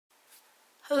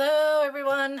Hello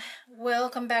everyone,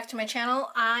 welcome back to my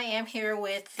channel. I am here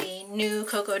with the new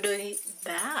Cocoa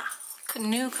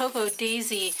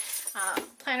Daisy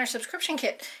planner subscription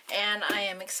kit, and I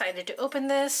am excited to open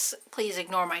this. Please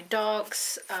ignore my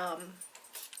dogs.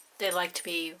 They like to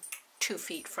be 2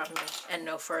 feet from me and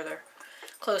no further.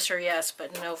 Closer, yes,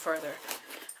 but no further.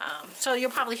 So you'll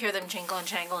probably hear them jingle and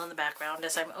jangle in the background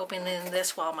as I'm opening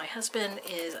this while my husband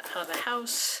is out of the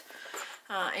house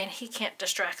and he can't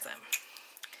distract them.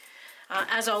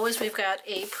 As always, we've got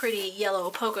a pretty yellow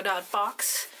polka dot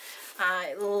box.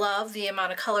 I love the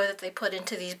amount of color that they put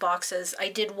into these boxes. I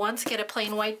did once get a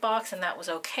plain white box and that was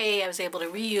okay. I was able to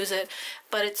reuse it,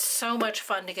 but it's so much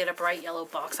fun to get a bright yellow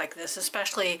box like this,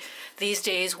 especially these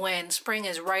days when spring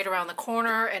is right around the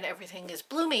corner and everything is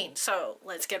blooming. So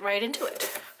let's get right into it.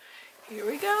 Here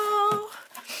we go.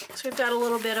 So we've got a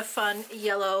little bit of fun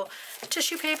yellow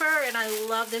tissue paper, and I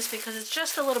love this because it's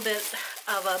just a little bit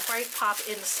of a bright pop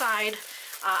inside.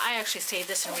 I actually saved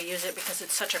this and reuse it because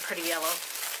it's such a pretty yellow.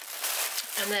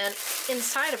 And then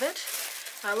inside of it,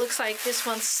 looks like this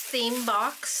one's theme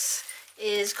box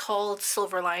is called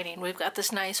Silver Lining. We've got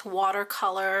this nice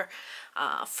watercolor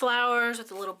flowers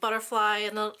with a little butterfly,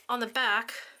 and on the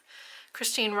back,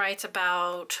 Christine writes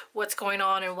about what's going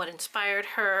on and what inspired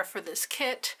her for this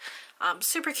kit.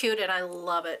 Super cute, and I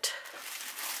love it.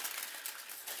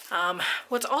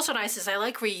 What's also nice is I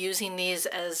like reusing these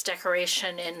as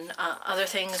decoration in other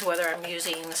things, whether I'm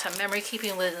using some memory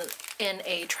keeping within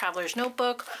a traveler's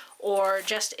notebook or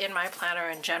just in my planner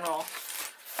in general.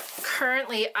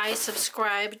 Currently, I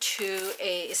subscribe to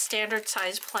a standard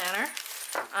size planner.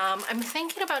 I'm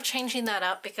thinking about changing that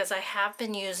up because I have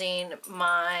been using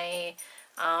my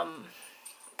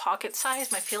pocket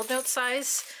size, my field note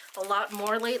size, a lot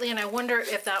more lately, and I wonder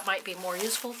if that might be more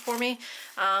useful for me,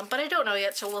 but I don't know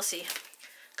yet, so we'll see.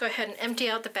 Go ahead and empty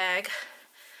out the bag,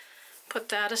 put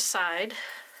that aside,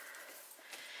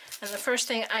 and the first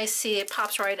thing I see, it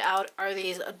pops right out, are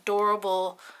these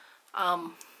adorable,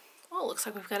 oh, it looks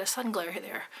like we've got a sun glare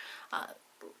there,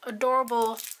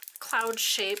 adorable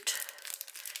cloud-shaped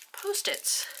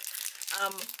Post-its.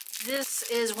 This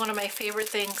is one of my favorite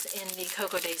things in the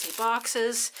Cocoa Daisy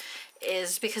boxes,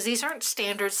 is because these aren't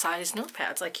standard size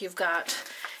notepads. Like, you've got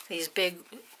these big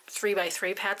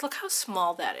 3x3 pads. Look how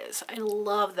small that is. I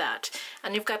love that.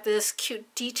 And you've got this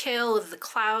cute detail of the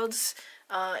clouds.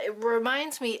 It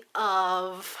reminds me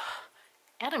of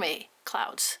anime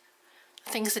clouds.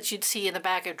 Things that you'd see in the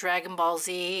back of Dragon Ball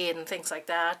Z and things like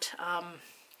that. I've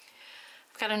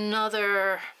got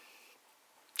another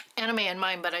anime in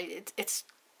mind, but it's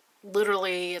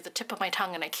literally at the tip of my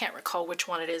tongue and I can't recall which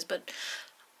one it is, but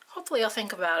hopefully I'll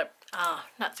think about it,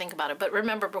 not think about it, but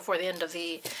remember before the end of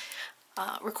the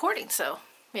recording, so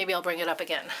maybe I'll bring it up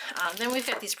again. Then we've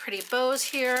got these pretty bows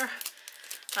here.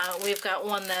 We've got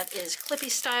one that is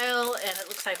clippy style, and it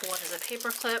looks like one is a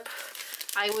paper clip.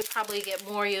 I would probably get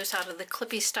more use out of the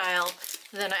clippy style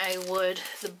than I would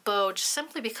the bow, just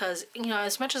simply because, you know,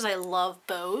 as much as I love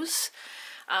bows,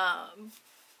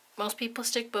 most people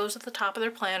stick bows at the top of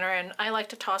their planner, and I like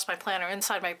to toss my planner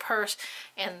inside my purse,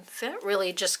 and that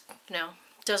really just, you know,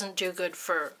 doesn't do good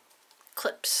for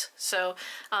clips. So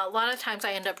a lot of times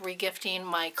I end up regifting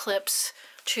my clips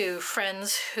to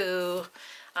friends who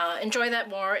enjoy that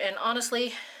more. And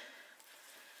honestly,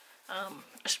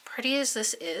 as pretty as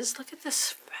this is, look at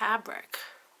this fabric.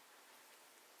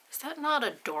 Is that not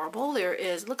adorable? There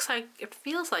is, looks like, it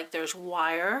feels like there's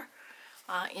wire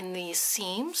in these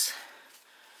seams.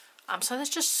 So that's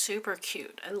just super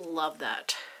cute. I love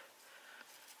that.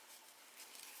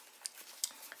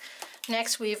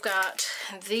 Next, we've got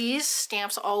these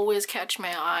stamps. Always catch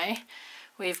my eye.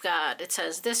 We've got, it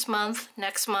says this month,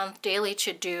 next month, daily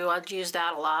to-do. I'd use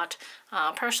that a lot.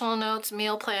 Personal notes,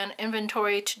 meal plan,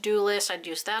 inventory, to-do list. I'd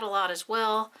use that a lot as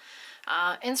well.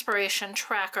 Inspiration,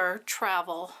 tracker,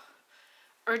 travel,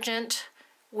 urgent,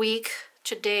 week,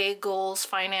 today, goals,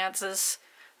 finances,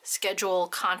 schedule,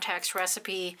 contacts,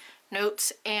 recipe,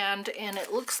 notes, and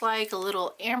it looks like a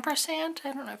little ampersand.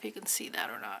 I don't know if you can see that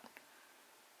or not.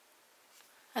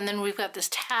 And then we've got this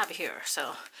tab here,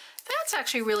 so that's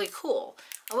actually really cool.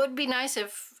 It would be nice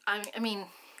if, I mean,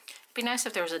 it'd be nice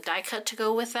if there was a die cut to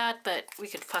go with that, but we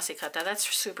could fussy cut that. That's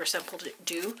super simple to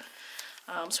do.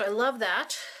 So I love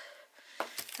that.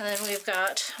 And then we've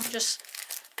got, I'm just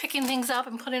picking things up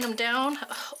and putting them down.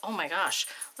 Oh my gosh,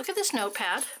 look at this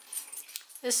notepad.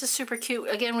 This is super cute.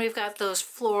 Again, we've got those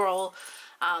floral,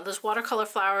 those watercolor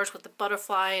flowers with the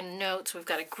butterfly and notes. We've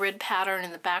got a grid pattern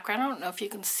in the background. I don't know if you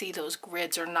can see those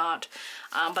grids or not,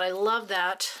 but I love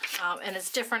that. And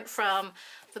it's different from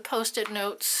the Post-it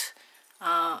notes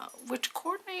which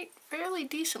coordinate fairly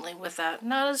decently with that.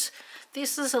 Not as,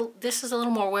 this is a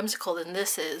little more whimsical than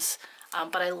this is,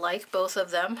 but I like both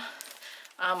of them.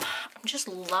 I'm just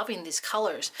loving these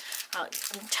colors. I'm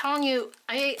telling you,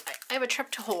 I have a trip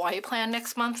to Hawaii planned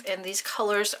next month, and these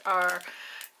colors are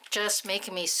just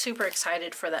making me super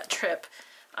excited for that trip.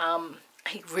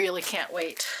 I really can't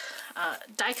wait.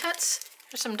 Die cuts.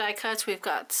 Here's some die cuts. We've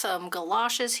got some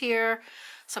galoshes here,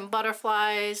 some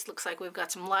butterflies. Looks like we've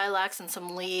got some lilacs and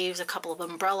some leaves, a couple of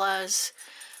umbrellas,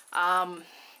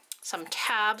 some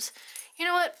tabs. You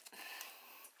know what?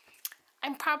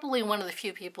 I'm probably one of the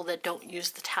few people that don't use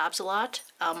the tabs a lot.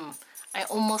 I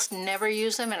almost never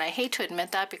use them, and I hate to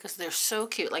admit that because they're so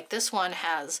cute. Like this one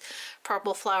has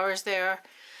purple flowers there.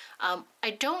 I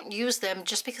don't use them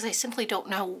just because I simply don't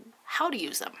know how to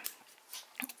use them.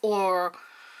 Or,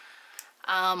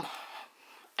 I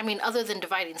mean, other than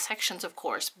dividing sections, of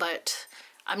course, but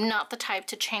I'm not the type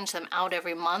to change them out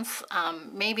every month.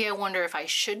 Maybe I wonder if I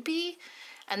should be,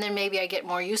 and then maybe I get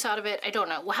more use out of it. I don't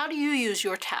know. Well, how do you use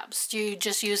your tabs? Do you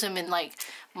just use them in like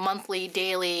monthly,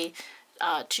 daily,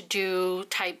 to-do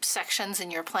type sections in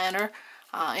your planner,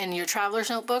 in your traveler's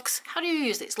notebooks? How do you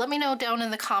use these? Let me know down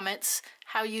in the comments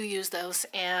how you use those,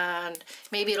 and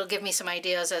maybe it'll give me some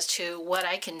ideas as to what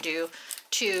I can do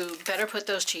to better put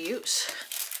those to use.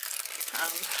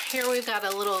 Here we've got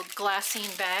a little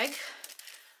glassine bag.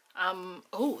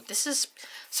 Oh, this is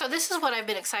what I've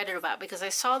been excited about because I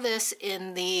saw this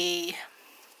in the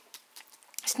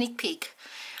sneak peek.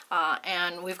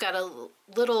 And we've got a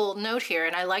little note here,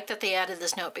 and I like that they added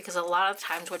this note because a lot of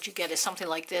times what you get is something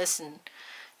like this, and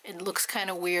it looks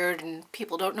kind of weird, and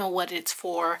people don't know what it's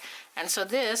for. And so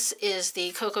this is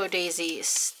the Cocoa Daisy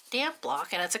stamp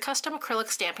block, and it's a custom acrylic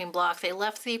stamping block. They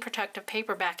left the protective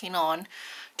paper backing on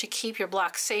to keep your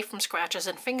block safe from scratches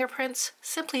and fingerprints.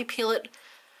 Simply peel it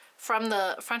from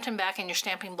the front and back, and your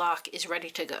stamping block is ready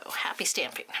to go. Happy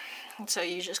stamping. And so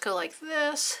you just go like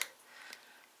this.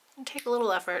 And take a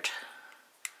little effort.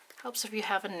 Helps if you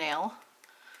have a nail.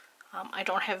 I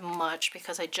don't have much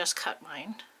because I just cut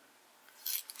mine.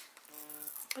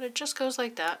 But it just goes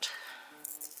like that.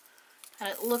 And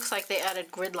it looks like they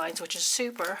added grid lines, which is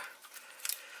super.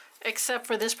 Except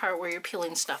for this part where you're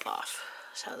peeling stuff off.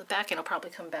 So the back end will probably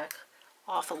come back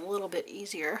off a little bit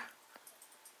easier.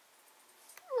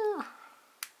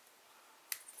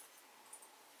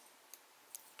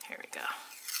 Here we go.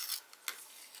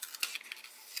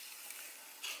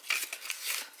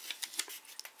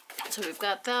 So we've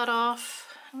got that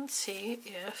off. Let's see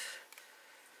if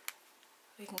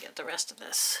we can get the rest of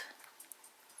this.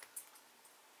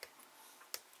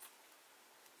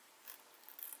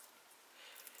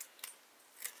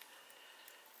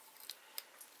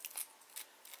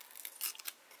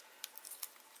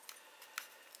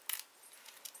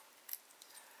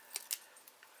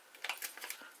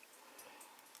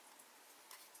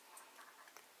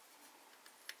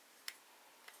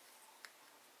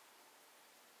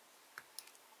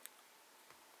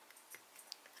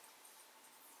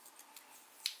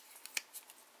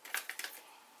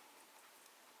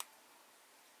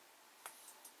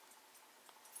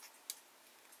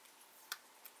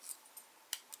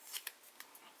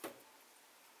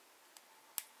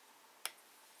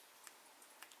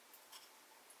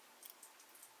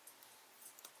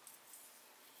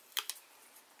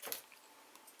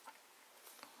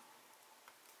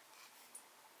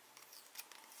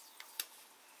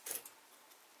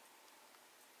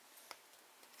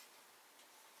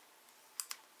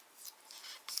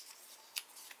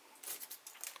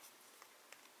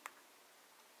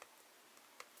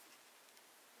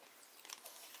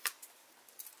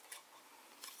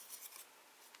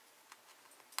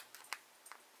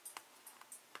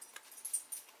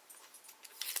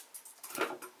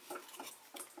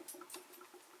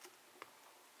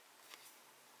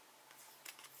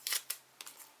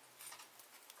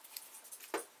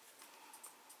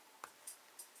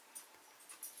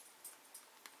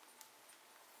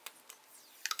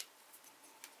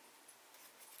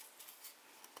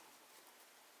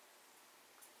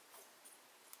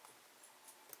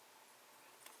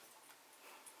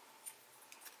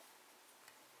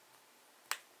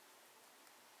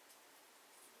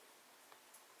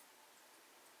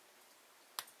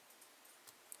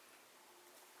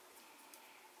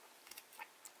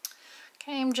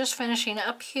 Okay, I'm just finishing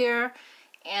up here,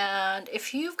 and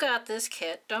if you've got this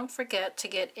kit, don't forget to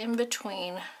get in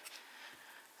between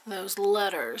those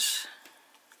letters,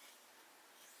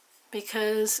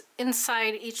 because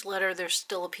inside each letter there's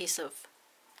still a piece of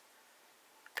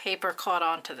paper caught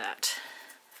onto that.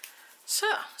 So,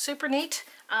 super neat.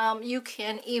 You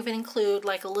can even include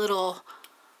like a little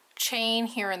chain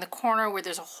here in the corner where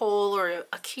there's a hole, or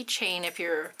a keychain if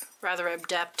you're rather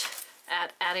adept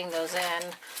at adding those in.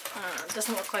 It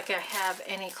doesn't look like I have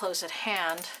any close at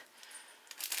hand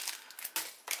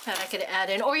that I could add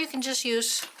in, or you can just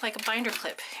use like a binder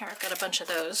clip. Here, I've got a bunch of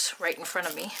those right in front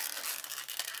of me.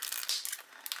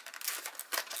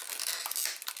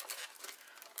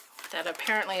 That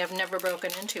apparently I've never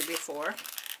broken into before.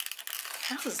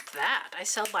 How's that? I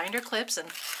sell binder clips and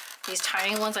these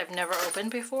tiny ones I've never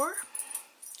opened before.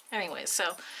 Anyway,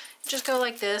 so just go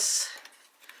like this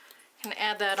and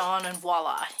add that on, and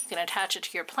voila. You can attach it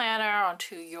to your planner,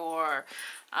 onto your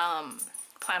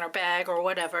planner bag or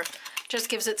whatever. Just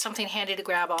gives it something handy to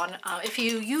grab on. If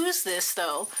you use this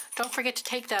though, don't forget to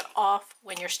take that off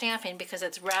when you're stamping, because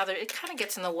it kind of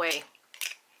gets in the way.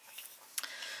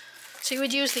 So you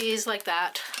would use these like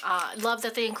that. I love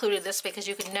that they included this, because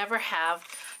you can never have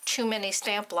too many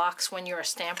stamp blocks when you're a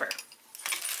stamper.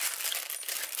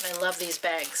 And I love these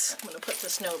bags. I'm going to put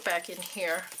this note back in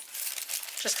here,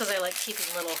 just because I like keeping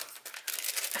little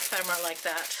ephemera like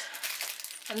that.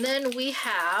 And then we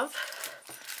have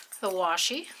the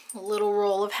washi, a little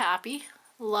roll of happy.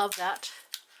 Love that.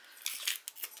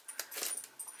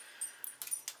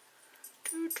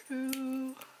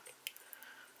 Doo-doo.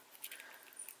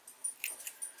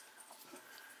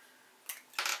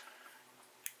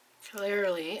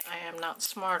 Clearly, I am not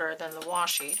smarter than the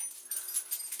washi.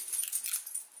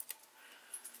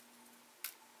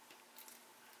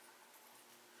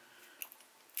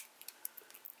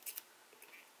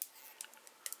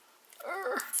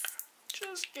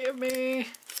 Just give me...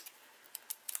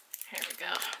 Here we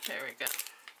go. There we go.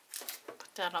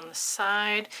 Put that on the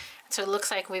side. So it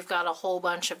looks like we've got a whole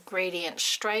bunch of gradient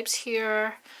stripes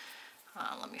here.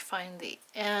 Let me find the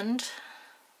end.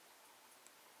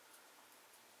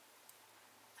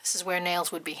 This is where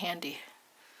nails would be handy.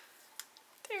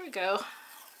 There we go.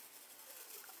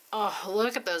 Oh,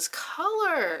 look at those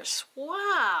colors.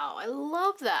 Wow, I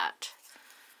love that.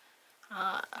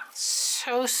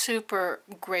 So super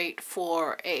great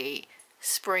for a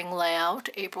spring layout.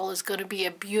 April is going to be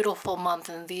a beautiful month,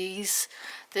 and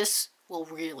this will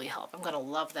really help. I'm going to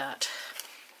love that.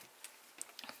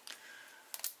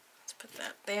 Let's put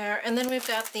that there. And then we've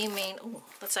got the main... Oh,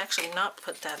 let's actually not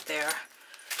put that there.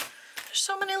 There's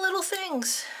so many little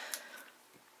things.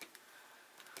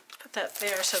 Put that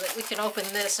there so that we can open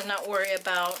this and not worry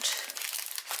about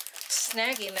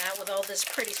snagging that with all this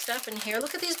pretty stuff in here.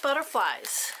 Look at these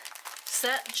butterflies. Does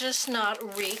that just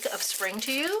not reek of spring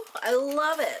to you? I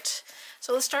love it.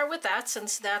 So let's start with that,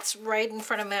 since that's right in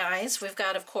front of my eyes. We've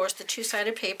got, of course, the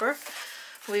two-sided paper.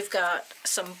 We've got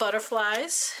some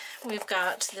butterflies. We've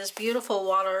got this beautiful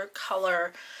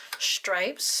watercolor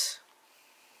stripes.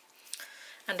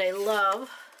 And I love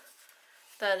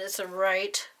that it's the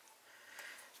right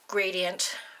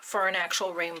gradient for an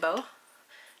actual rainbow.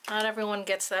 Not everyone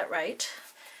gets that right.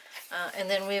 And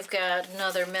then we've got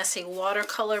another messy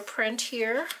watercolor print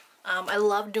here. I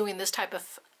love doing this type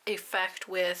of effect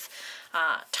with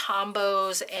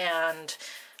Tombos and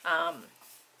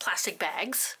plastic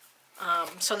bags.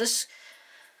 So this,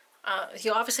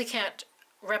 you obviously can't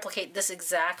replicate this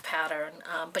exact pattern,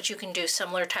 but you can do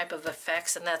similar type of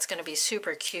effects, and that's going to be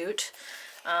super cute.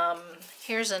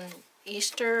 Here's an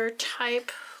Easter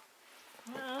type.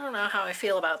 I don't know how I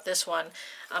feel about this one.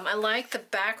 I like the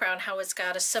background, how it's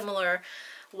got a similar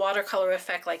watercolor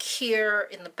effect like here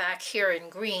in the back here in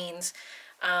greens,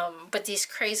 but these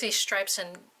crazy stripes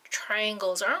and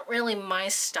triangles aren't really my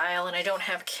style, and I don't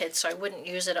have kids, so I wouldn't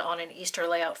use it on an Easter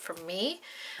layout for me.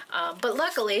 But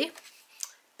luckily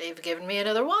they've given me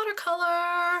another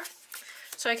watercolor,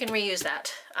 so I can reuse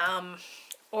that.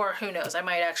 Or who knows, I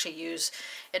might actually use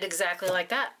it exactly like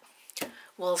that.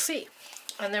 We'll see.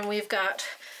 And then we've got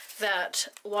that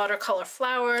watercolor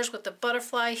flowers with the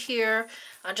butterfly here,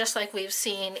 just like we've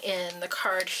seen in the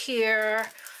card here,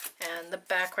 and the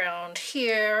background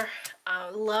here.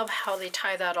 Love how they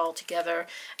tie that all together.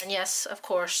 And yes, of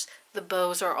course, the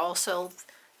bows are also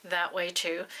that way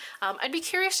too. I'd be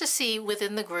curious to see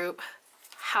within the group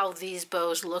how these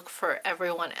bows look for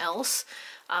everyone else.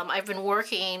 I've been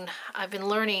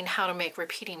learning how to make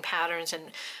repeating patterns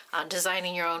and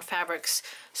designing your own fabrics.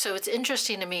 So it's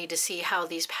interesting to me to see how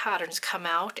these patterns come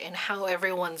out and how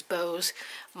everyone's bows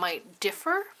might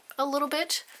differ a little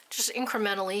bit, just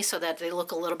incrementally, so that they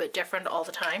look a little bit different all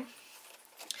the time.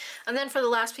 And then for the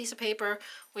last piece of paper,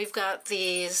 we've got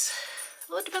these,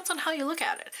 well, it depends on how you look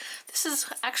at it. This is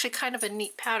actually kind of a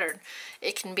neat pattern.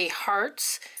 It can be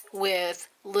hearts with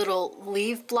little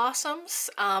leaf blossoms.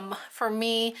 For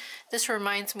me, this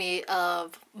reminds me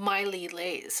of Miley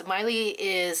Lays. Miley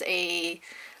is a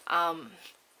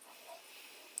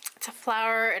It's a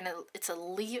flower and it's a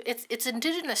leaf. It's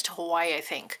indigenous to Hawaii, I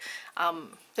think.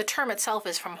 The term itself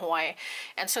is from Hawaii.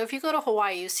 And so if you go to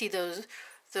Hawaii, you see those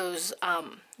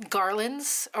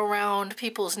garlands around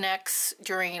people's necks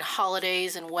during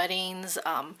holidays and weddings,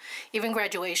 even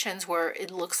graduations, where it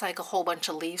looks like a whole bunch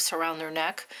of leaves around their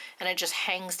neck and it just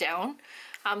hangs down.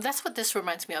 That's what this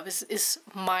reminds me of, is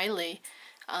Miley.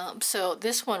 So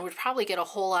this one would probably get a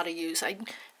whole lot of use. In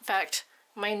fact,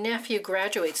 my nephew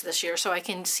graduates this year, so I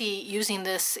can see using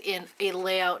this in a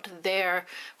layout there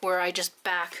where I just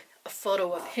back a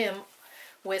photo of him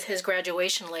with his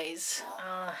graduation lays.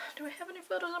 Do I have any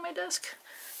photos on my desk?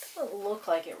 Doesn't look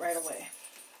like it right away.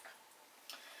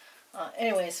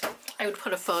 Anyways, I would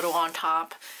put a photo on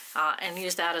top and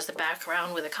use that as the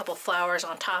background with a couple flowers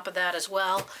on top of that as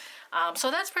well.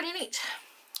 So that's pretty neat.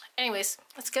 Anyways,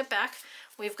 let's get back.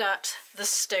 We've got the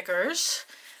stickers.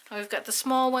 We've got the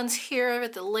small ones here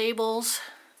with the labels.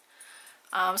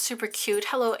 Super cute.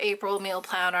 Hello April, meal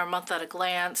planner, month at a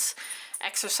glance,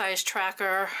 exercise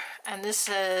tracker, and this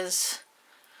says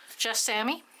Just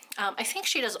Sammy. I think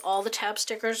she does all the tab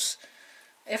stickers,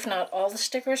 if not all the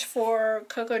stickers for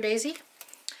Cocoa Daisy.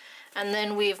 And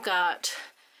then we've got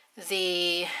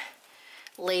the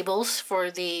labels for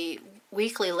the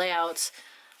weekly layouts.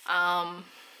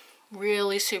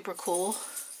 Really super cool.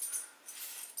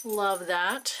 Love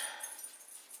that.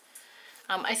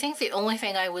 I think the only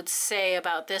thing I would say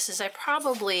about this is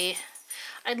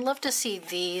I'd love to see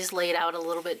these laid out a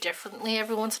little bit differently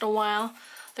every once in a while.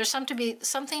 There's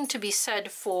something to be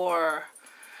said for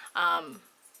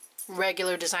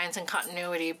regular designs and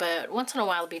continuity, but once in a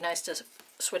while it'd be nice to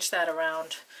switch that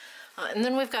around. And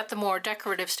then we've got the more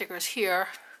decorative stickers here.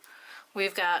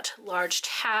 We've got large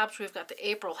tabs, we've got the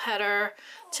April header.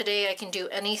 Today I can do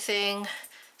anything.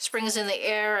 Spring is in the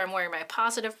air, I'm wearing my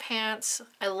positive pants.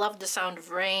 I love the sound of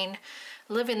rain.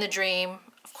 Living the dream.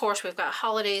 Of course, we've got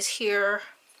holidays here.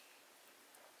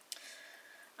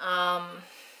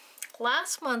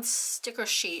 Last month's sticker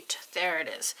sheet, there it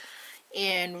is,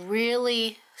 in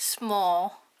really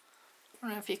small. I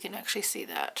don't know if you can actually see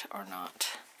that or not.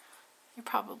 You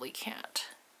probably can't.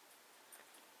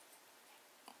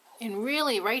 In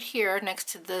really, right here next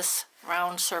to this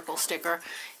round circle sticker,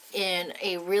 in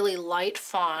a really light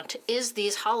font, is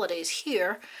these holidays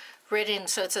here written.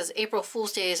 So it says April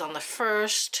Fool's Day is on the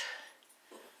 1st,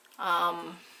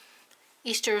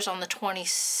 Easter's on the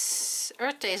 20th,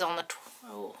 Earth Day's on the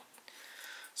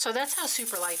so that's how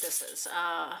super light this is.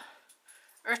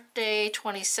 Earth Day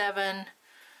 27,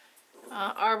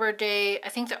 Arbor Day, I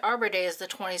think the Arbor Day is the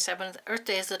 27th, Earth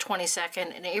Day is the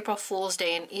 22nd, and April Fool's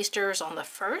Day and Easter is on the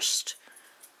 1st.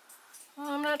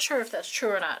 I'm not sure if that's true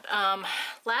or not.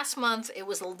 Last month it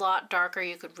was a lot darker.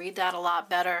 You could read that a lot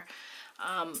better.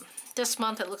 This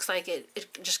month it looks like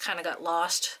it just kind of got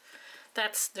lost.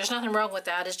 There's nothing wrong with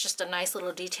that. It's just a nice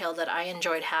little detail that I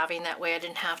enjoyed having. That way I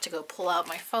didn't have to go pull out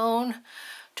my phone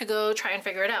to go try and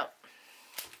figure it out.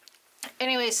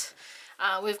 Anyways,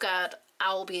 we've got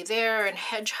Owl Be There and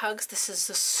Hedgehogs. This is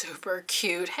a super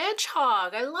cute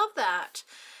hedgehog. I love that.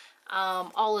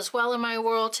 All is well in my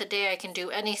world. Today I can do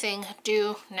anything.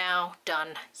 Do, now, done.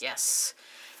 Yes.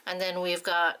 And then we've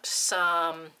got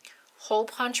some hole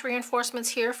punch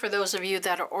reinforcements here for those of you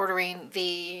that are ordering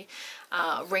the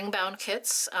ring bound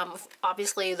kits.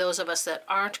 Obviously those of us that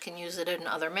aren't can use it in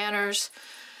other manners.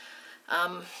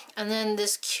 And then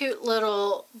this cute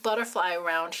little butterfly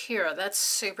around here. That's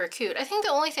super cute. I think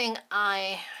the only thing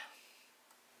I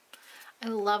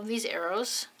love these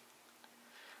arrows.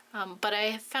 But I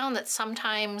have found that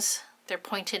sometimes they're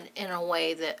pointed in a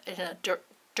way that, in a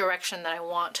direction that I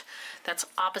want, that's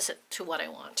opposite to what I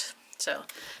want. So,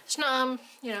 it's not,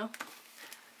 you know,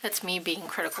 that's me being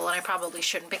critical, and I probably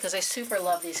shouldn't because I super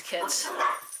love these kits.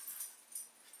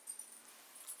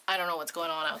 I don't know what's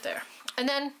going on out there. And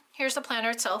then, here's the planner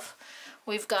itself.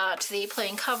 We've got the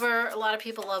plain cover. A lot of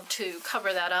people love to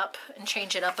cover that up and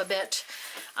change it up a bit.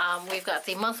 We've got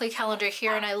the monthly calendar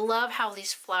here, and I love how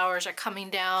these flowers are coming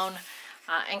down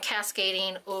and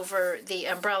cascading over the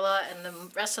umbrella and the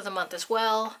rest of the month as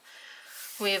well.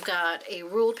 We've got a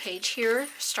ruled page here.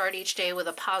 Start each day with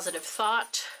a positive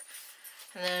thought.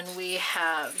 And then we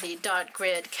have the dot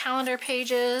grid calendar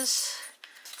pages,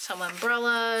 some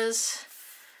umbrellas,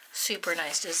 super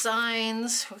nice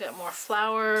designs. We've got more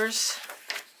flowers.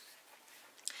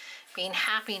 Being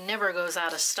happy never goes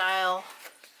out of style.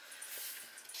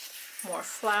 More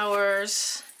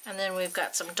flowers. And then we've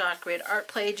got some dot grid art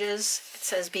pages. It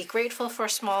says, be grateful for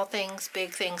small things,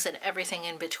 big things, and everything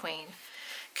in between.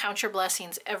 Count your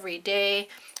blessings every day.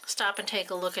 Stop and take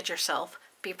a look at yourself.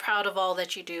 Be proud of all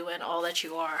that you do and all that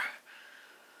you are.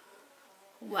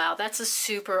 Wow, that's a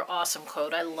super awesome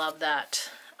quote. I love that.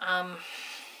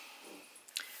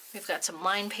 We've got some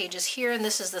line pages here, and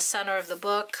this is the center of the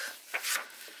book.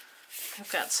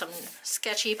 We've got some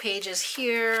sketchy pages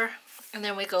here, and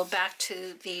then we go back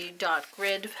to the dot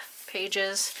grid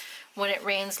pages. When it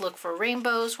rains, look for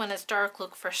rainbows. When it's dark,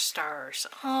 look for stars.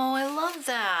 Oh, I love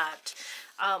that.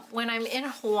 When I'm in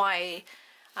Hawaii,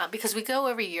 because we go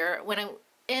every year, when I'm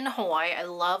in Hawaii, I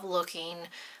love looking,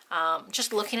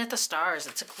 just looking at the stars.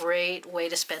 It's a great way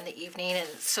to spend the evening, and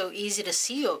it's so easy to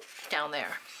see down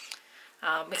there.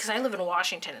 Because I live in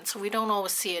Washington, and so we don't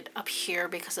always see it up here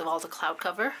because of all the cloud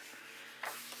cover.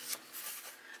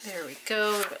 There we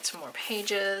go. We've got some more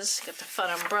pages. Got the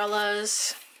fun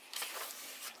umbrellas.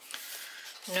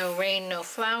 No rain, no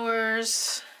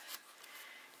flowers.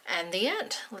 And the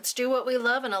end. Let's do what we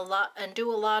love and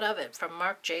do a lot of it, from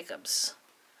Marc Jacobs.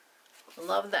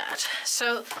 Love that.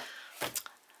 So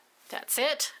that's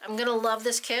it. I'm gonna love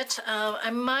this kit. I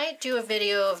might do a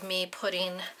video of me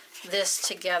putting this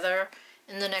together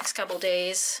in the next couple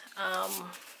days.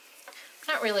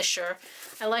 Not really sure.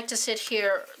 I like to sit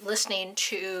here listening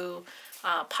to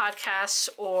podcasts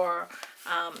or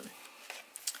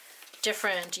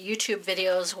different YouTube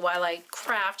videos while I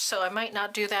craft, so I might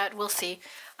not do that. We'll see.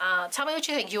 Tell me what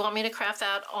you think. Do you want me to craft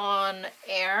that on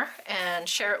air and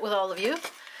share it with all of you?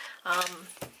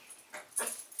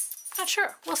 Not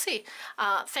sure. We'll see.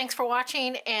 Thanks for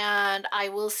watching, and I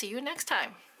will see you next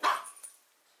time.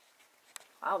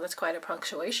 Wow, that's quite a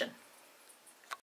punctuation.